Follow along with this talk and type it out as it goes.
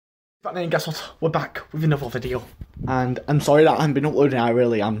But then guess what? We're back with another video. And I'm sorry that I haven't been uploading. I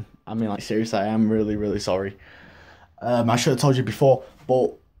really am. I mean, like, seriously, I am really, really sorry. I should have told you before,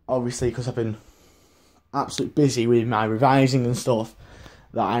 but obviously, because I've been absolutely busy with my revising and stuff,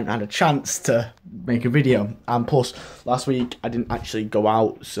 that I haven't had a chance to make a video. And plus, last week, I didn't actually go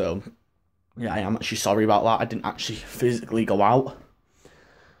out, so yeah, I am actually sorry about that. I didn't actually physically go out.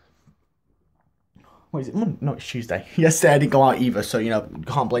 What is it? Monday? No, it's Tuesday. Yesterday I didn't go out either, so, you know, you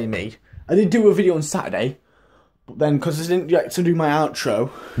can't blame me. I did do a video on Saturday, but then, because I didn't get to do my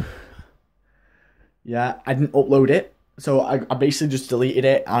outro, yeah, I didn't upload it. So I basically just deleted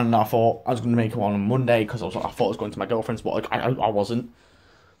it, and I thought I was going to make one on Monday, because I thought I was going to my girlfriend's, but I wasn't.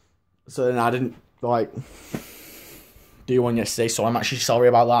 So then I didn't, like, do one yesterday, so I'm actually sorry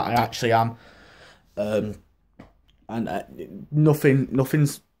about that. I actually am.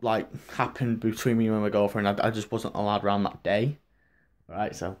 Nothing's like happened between me and my girlfriend. I just wasn't allowed around that day,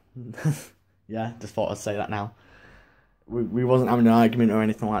 right? So yeah, just thought I'd say that now. We wasn't having an argument or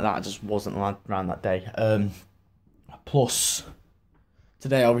anything like that. I just wasn't allowed around that day. Plus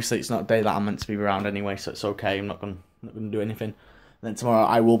today, obviously, it's not a day that I'm meant to be around anyway, so it's okay. I'm not gonna do anything. And then tomorrow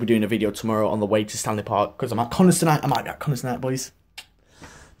I will be doing a video tomorrow on the way to Stanley Park, because I'm at Connor's tonight. I might be at Connor's tonight, boys.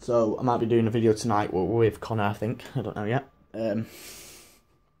 So I might be doing a video tonight with Connor, I think. I don't know yet.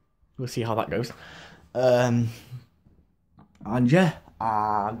 We'll see how that goes. And yeah,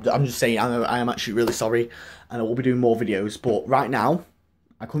 I'm just saying I am actually really sorry, and I will be doing more videos. But right now,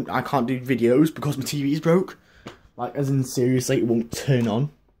 I can't do videos because my TV is broke. Like, as in, seriously, it won't turn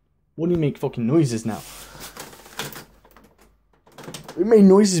on. Why do you make fucking noises now? It made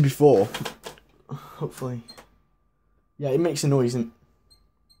noises before. Hopefully. Yeah, it makes a noise and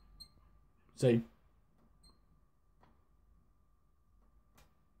see.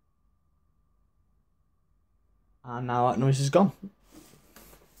 And now that noise is gone.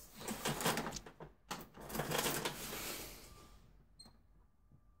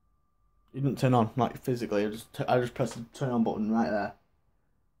 It didn't turn on, like, physically. I just pressed the turn on button right there.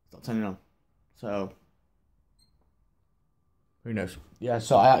 It's not turning on. So who knows? Yeah,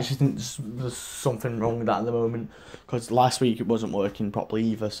 so I actually think there's something wrong with that at the moment, because last week it wasn't working properly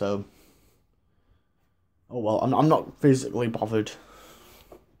either, so oh well, I'm not physically bothered.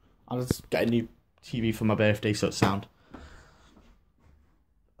 I'll just get a new TV for my birthday, so it's sound.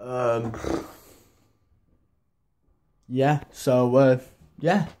 Yeah, so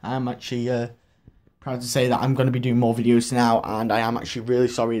yeah, I'm actually proud to say that I'm going to be doing more videos now, and I am actually really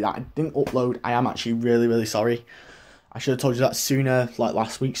sorry that I didn't upload. I am actually really, really sorry. I should have told you that sooner, like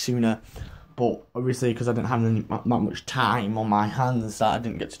last week sooner, but obviously because I didn't have that much time on my hands, that I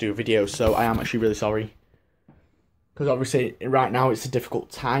didn't get to do a video, so I am actually really sorry. Because obviously right now it's a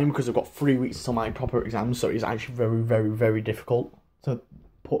difficult time, because I've got 3 weeks until my proper exams, so it's actually very, very, very difficult to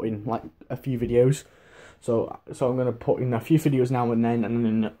put in like a few videos. So I'm going to put in a few videos now and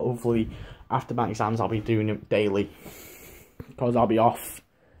then hopefully after my exams I'll be doing it daily, because I'll be off,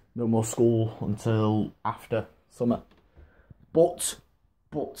 no more school until after summer. But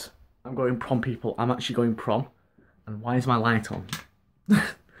I'm going prom, people. I'm actually going prom. And why is my light on?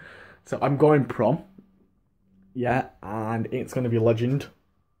 So I'm going prom. Yeah, and it's going to be legend.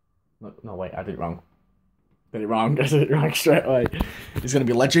 No, wait, I did it wrong. I did it wrong straight away. It's going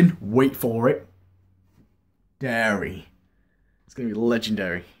to be legend. Wait for it. Dairy. It's going to be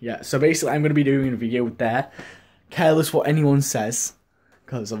legendary. Yeah, so basically I'm going to be doing a video there. Careless what anyone says,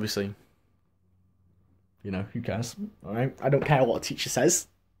 because obviously, you know, who cares? Alright? I don't care what a teacher says.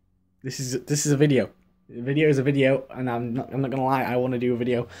 This is a video. A video is a video, and I'm not gonna lie, I wanna do a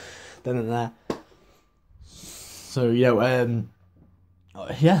video then and there. So, you know,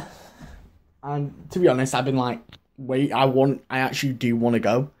 yeah. And to be honest, I've been like, wait, I actually do wanna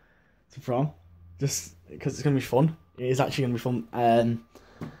go to prom. Just because it's gonna be fun. It is actually gonna be fun.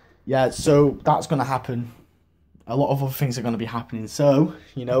 Yeah, so that's gonna happen. A lot of other things are gonna be happening. So,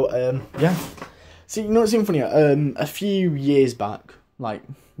 you know, yeah. See, you know what's even funnier? A few years back, like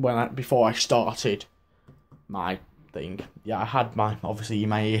before I started my thing, yeah, I had obviously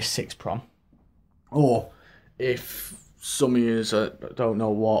my year 6 prom. Or if some years don't know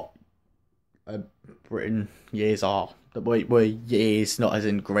what Britain years are, were years, not as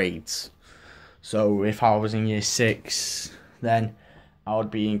in grades. So if I was in year 6, then I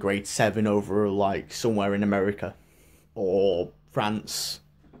would be in grade 7 over like somewhere in America or France.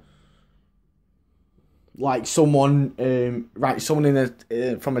 Like someone, someone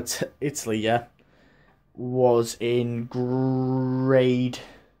from Italy, yeah, was in grade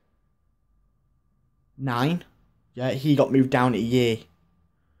 9. Yeah, he got moved down a year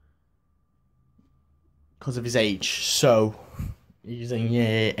because of his age. So he's in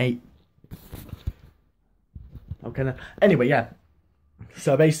year 8 Okay then. Anyway, yeah.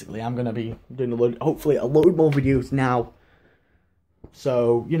 So basically, I'm gonna be doing hopefully a load more videos now.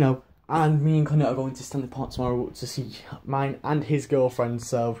 So, you know, and me and Connor are going to Stanley Park tomorrow to see mine and his girlfriend.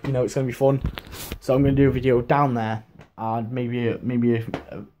 So, you know, it's gonna be fun. So I'm gonna do a video down there, and maybe a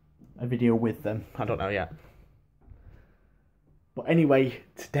video with them. I don't know yet. But anyway,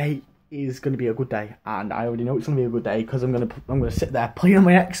 today is gonna be a good day, and I already know it's gonna be a good day because I'm gonna sit there playing on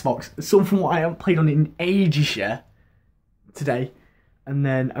my Xbox. Something what I haven't played on in ages yet today. And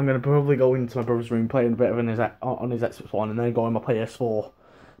then I'm going to probably go into my brother's room, playing a bit on his Xbox One, and then go on my PS4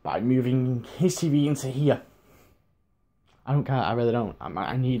 by moving his TV into here. I don't care, I really don't.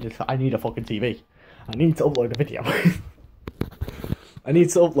 I need a fucking TV. I need to upload a video. I need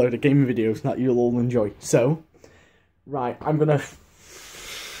to upload a gaming video that you'll all enjoy. So, right, I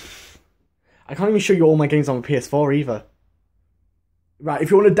can't even show you all my games on my PS4 either. Right, if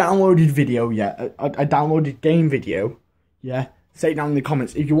you want a downloaded video, yeah, a downloaded game video, yeah, say it down in the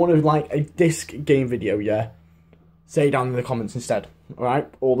comments. If you want to like a disc game video, yeah, say it down in the comments instead. Alright?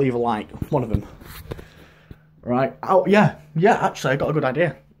 Or leave a like. One of them. Alright? Oh yeah. Yeah, actually I got a good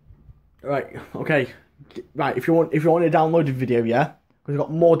idea. Right, okay. Right, if you want a downloaded video, yeah? Because we've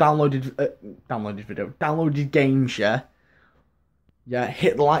got more downloaded games, yeah? Yeah,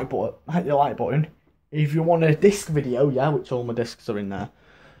 hit the like button. If you want a disc video, yeah, which all my discs are in there,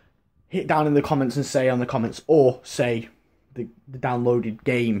 hit down in the comments and say on the comments, or say the downloaded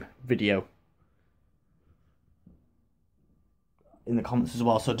game video in the comments as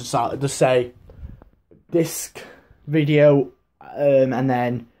well. So just say disc video, and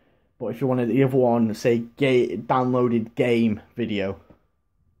then, but if you wanted the other one, say downloaded game video.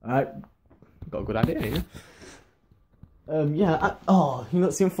 Alright, got a good idea here. Yeah. Oh, you know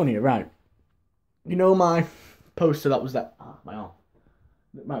what's even funnier, right? You know my poster that was that. Oh, my arm.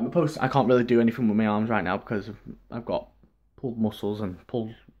 Right, my poster. I can't really do anything with my arms right now because I've got pulled muscles in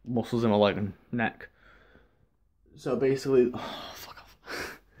my leg and neck. So basically, oh, fuck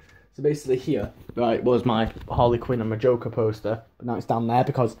off. So basically here, right, was my Harley Quinn and my Joker poster, but now it's down there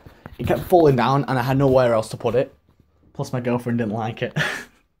because it kept falling down and I had nowhere else to put it. Plus my girlfriend didn't like it.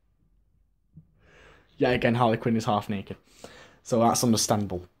 Yeah, again, Harley Quinn is half naked, so that's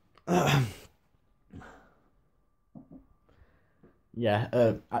understandable.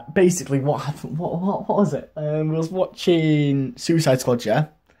 Yeah, basically what happened, what was it? We was watching Suicide Squad, yeah?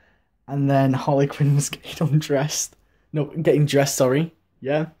 And then Harley Quinn was getting dressed, sorry,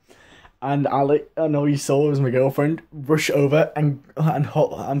 yeah? And I know you saw it was my girlfriend, rush over and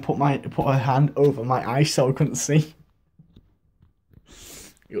put her hand over my eyes so I couldn't see.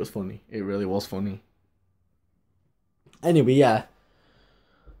 It was funny, it really was funny. Anyway, yeah.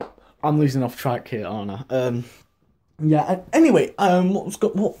 I'm losing off track here, aren't I? Yeah, anyway, what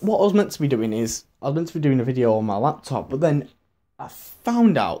I was meant to be doing is, I was meant to be doing a video on my laptop, but then I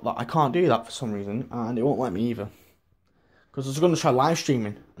found out that I can't do that for some reason, and it won't let me either. Because I was going to try live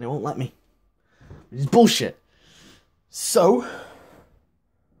streaming, and it won't let me. It's bullshit. So,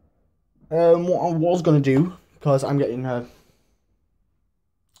 what I was going to do, because I'm getting a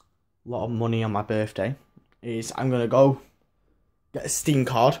lot of money on my birthday, is I'm going to go get a Steam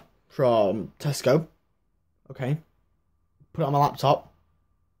card from Tesco, okay? Put it on my laptop,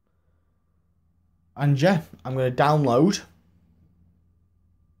 and yeah, I'm going to download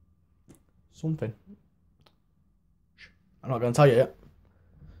something. I'm not going to tell you yet.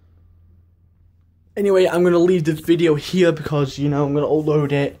 Anyway, I'm going to leave the video here because, you know, I'm going to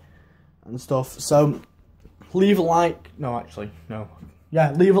upload it and stuff. So, leave a like. No, actually, no.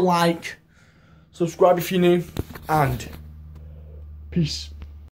 Yeah, leave a like. Subscribe if you're new. And peace.